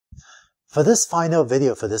For this final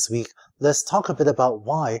video for this week, let's talk a bit about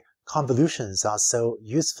why convolutions are so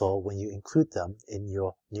useful when you include them in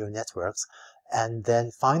your neural networks. And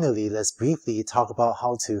then finally, let's briefly talk about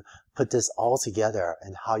how to put this all together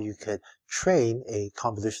and how you could train a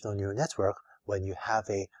convolutional neural network when you have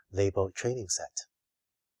a labeled training set.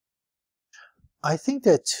 I think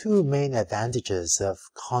there are two main advantages of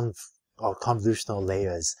convolutional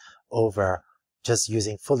layers over just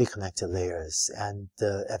using fully connected layers, and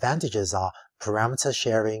the advantages are parameter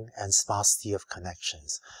sharing and sparsity of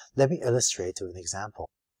connections. Let me illustrate with an example.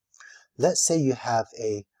 Let's say you have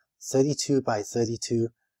a 32 by 32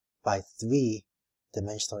 by 3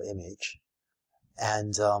 dimensional image,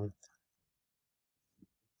 and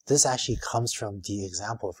this actually comes from the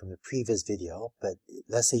example from the previous video, but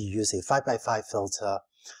let's say you use a 5 by 5 filter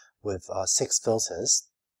with 6 filters.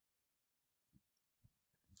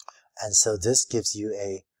 And so this gives you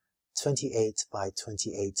a 28 by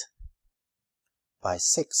 28 by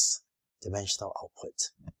 6 dimensional output.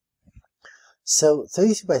 So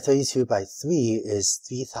 32 by 32 by 3 is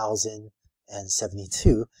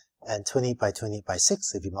 3072, and 28 by 28 by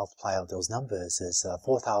 6, if you multiply out those numbers, is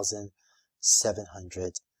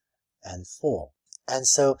 4704. And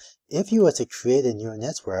so if you were to create a neural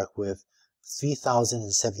network with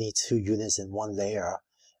 3072 units in one layer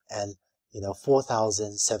and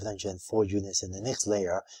 4,704 units in the next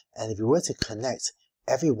layer, and if you were to connect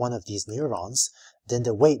every one of these neurons, then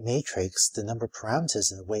the weight matrix, the number of parameters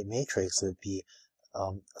in the weight matrix would be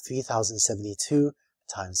 3072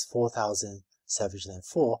 times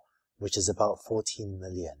 4,704, which is about 14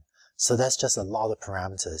 million. So that's just a lot of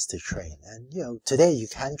parameters to train. And today you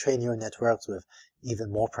can train neural networks with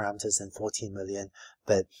even more parameters than 14 million,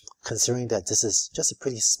 but considering that this is just a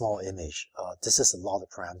pretty small image, this is a lot of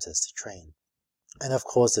parameters to train. And of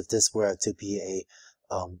course, if this were to be a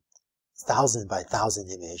 1,000 by 1,000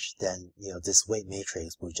 image, then this weight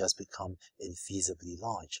matrix will just become infeasibly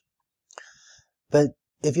large. But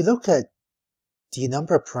if you look at the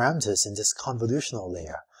number of parameters in this convolutional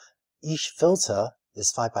layer, each filter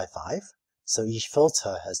is 5 by 5. So each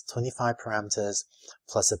filter has 25 parameters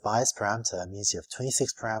plus a bias parameter. It means you have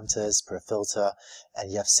 26 parameters per filter,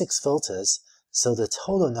 and you have 6 filters. So the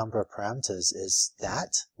total number of parameters is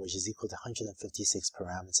that, which is equal to 156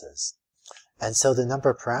 parameters. And so the number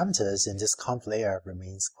of parameters in this conv layer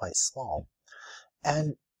remains quite small.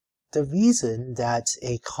 And the reason that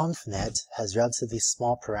a convnet has relatively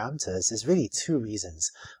small parameters is really two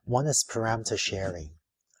reasons. One is parameter sharing.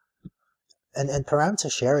 And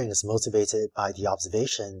parameter sharing is motivated by the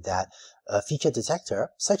observation that a feature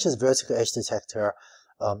detector, such as vertical edge detector,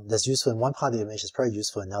 that's useful in one part of the image is probably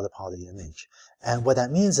useful in another part of the image. And what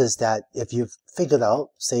that means is that if you've figured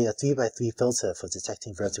out, say, a 3 by 3 filter for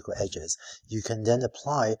detecting vertical edges, you can then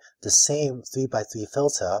apply the same 3 by 3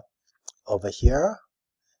 filter over here,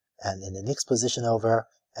 and in the next position over,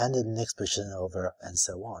 and in the next position over, and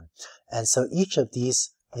so on. And so each of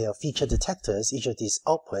these feature detectors, each of these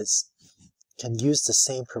outputs, can use the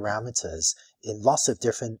same parameters in lots of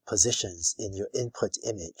different positions in your input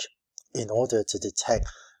image in order to detect,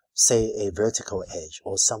 say, a vertical edge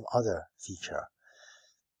or some other feature.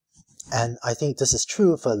 And I think this is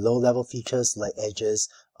true for low-level features like edges,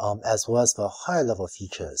 as well as for higher-level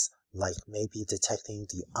features, like maybe detecting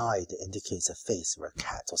the eye that indicates a face or a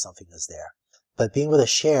cat or something is there. But being able to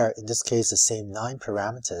share, in this case, the same 9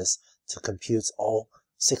 parameters to compute all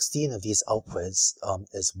 16 of these outputs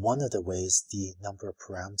is one of the ways the number of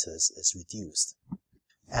parameters is reduced.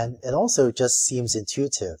 And it also just seems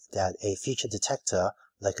intuitive that a feature detector,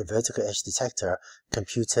 like a vertical edge detector,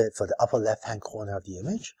 computed for the upper left-hand corner of the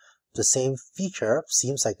image, the same feature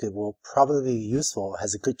seems like it will probably be useful,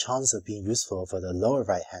 has a good chance of being useful for the lower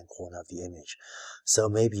right-hand corner of the image. So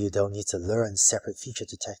maybe you don't need to learn separate feature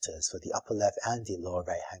detectors for the upper left and the lower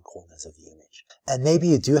right-hand corners of the image. And maybe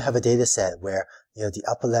you do have a data set where the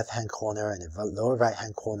upper left-hand corner and the lower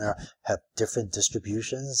right-hand corner have different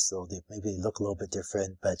distributions, so maybe they look a little bit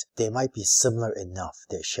different, but they might be similar enough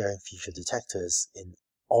that sharing feature detectors in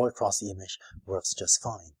all across the image works just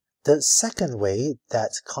fine. The second way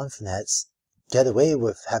that convnets get away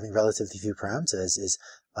with having relatively few parameters is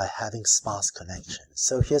by having sparse connections.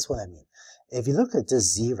 So here's what I mean. If you look at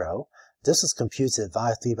this 0, this was computed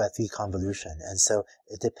via 3 by 3 convolution, and so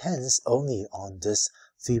it depends only on this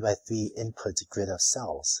 3 by 3 input grid of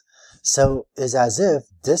cells. So it's as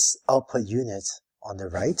if this output unit on the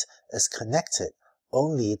right is connected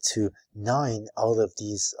only to 9 out of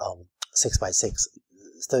these 6 by 6,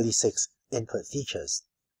 36 input features.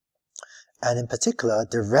 And in particular,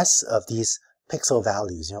 the rest of these pixel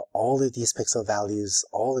values, all of these pixel values,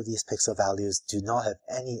 all of these pixel values do not have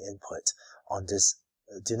any input on this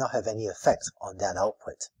do not have any effect on that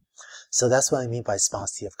output. So that's what I mean by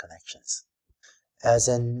sparsity of connections. As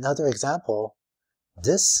another example,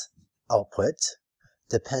 this output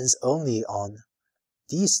depends only on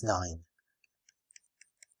these 9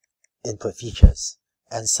 input features.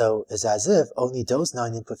 And so it's as if only those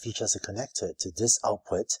 9 input features are connected to this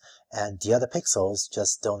output, and the other pixels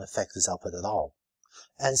just don't affect this output at all.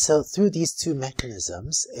 And so through these two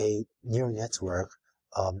mechanisms, a neural network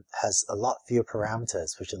has a lot fewer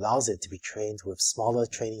parameters, which allows it to be trained with smaller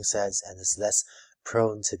training sets and is less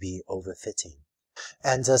prone to be overfitting.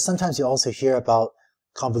 And sometimes you also hear about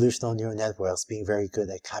convolutional neural networks being very good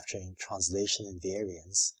at capturing translation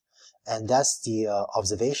invariance. And that's the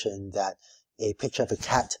observation that a picture of a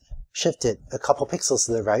cat shifted a couple pixels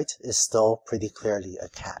to the right is still pretty clearly a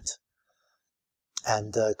cat.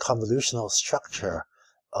 And the convolutional structure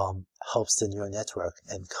helps the neural network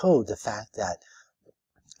encode the fact that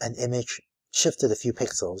an image shifted a few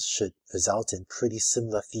pixels should result in pretty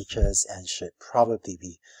similar features and should probably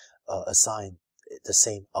be assigned the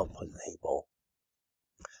same output label.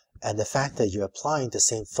 And the fact that you're applying the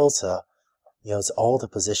same filter, to all the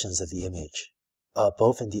positions of the image,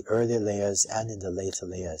 both in the earlier layers and in the later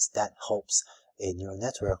layers, that helps a neural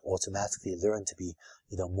network automatically learn to be,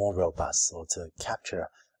 more robust, or to capture,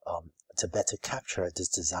 to better capture this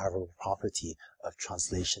desirable property of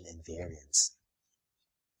translation invariance.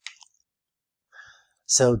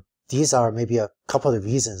 So these are maybe a couple of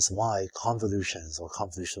reasons why convolutions or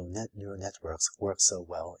convolutional neural networks work so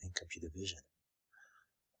well in computer vision.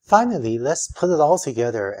 Finally, let's put it all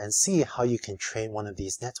together and see how you can train one of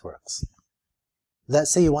these networks.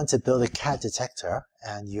 Let's say you want to build a cat detector,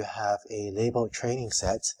 and you have a labeled training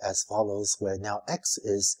set as follows, where now X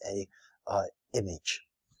is a image,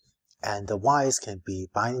 and the Y's can be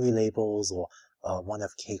binary labels or one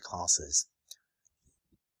of K classes.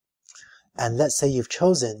 And let's say you've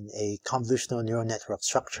chosen a convolutional neural network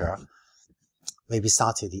structure, maybe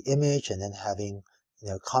starting with the image and then having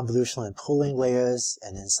convolutional and pooling layers,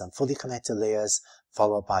 and then some fully connected layers,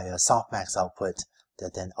 followed by a softmax output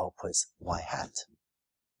that then outputs Y hat.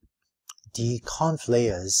 The conv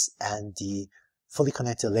layers and the fully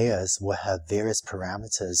connected layers will have various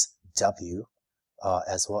parameters W,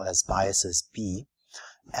 as well as biases B.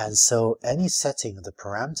 And so any setting of the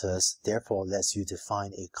parameters therefore lets you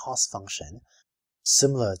define a cost function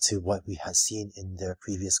similar to what we have seen in the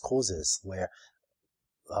previous courses, where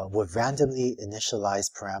with randomly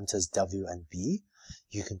initialized parameters W and B,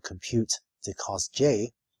 you can compute the cost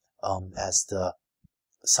J as the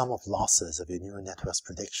sum of losses of your neural network's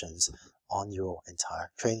predictions on your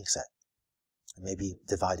entire training set, maybe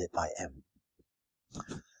divided by M.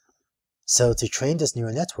 So to train this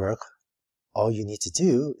neural network, all you need to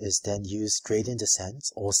do is then use gradient descent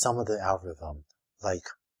or some other algorithm, like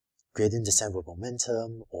gradient descent with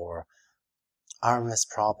momentum or RMS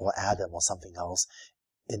prop or Adam or something else,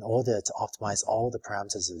 in order to optimize all the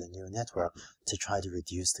parameters of the neural network to try to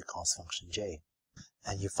reduce the cost function J.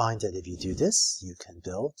 And you find that if you do this, you can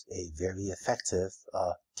build a very effective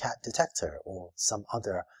cat detector or some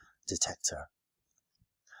other detector.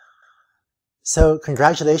 So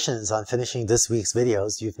congratulations on finishing this week's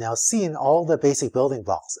videos. You've now seen all the basic building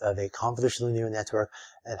blocks of a convolutional neural network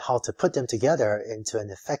and how to put them together into an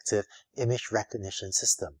effective image recognition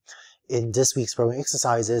system. In this week's programming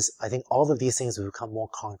exercises, I think all of these things will become more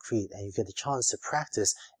concrete, and you get a chance to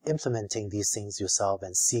practice implementing these things yourself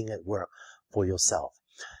and seeing it work for yourself.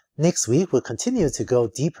 Next week, we'll continue to go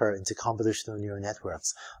deeper into convolutional neural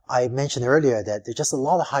networks. I mentioned earlier that there's just a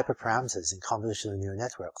lot of hyperparameters in convolutional neural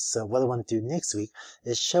networks. So what I want to do next week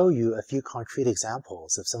is show you a few concrete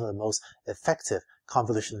examples of some of the most effective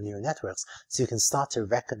convolutional neural networks, so you can start to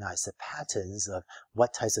recognize the patterns of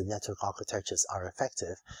what types of network architectures are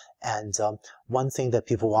effective. And one thing that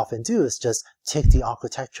people often do is just take the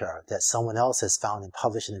architecture that someone else has found and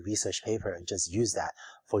published in a research paper and just use that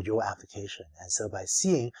for your application. And so by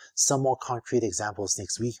seeing some more concrete examples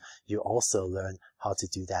next week, you also learn how to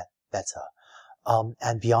do that better.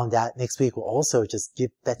 And beyond that, next week we'll also just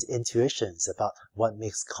give better intuitions about what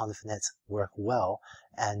makes ConvNet work well.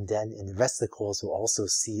 And then in the rest of the course, we'll also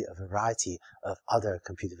see a variety of other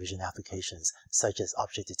computer vision applications, such as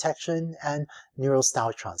object detection and neural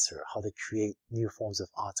style transfer, how to create new forms of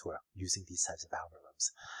artwork using these types of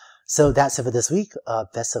algorithms. So that's it for this week.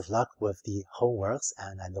 Best of luck with the homeworks,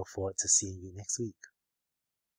 and I look forward to seeing you next week.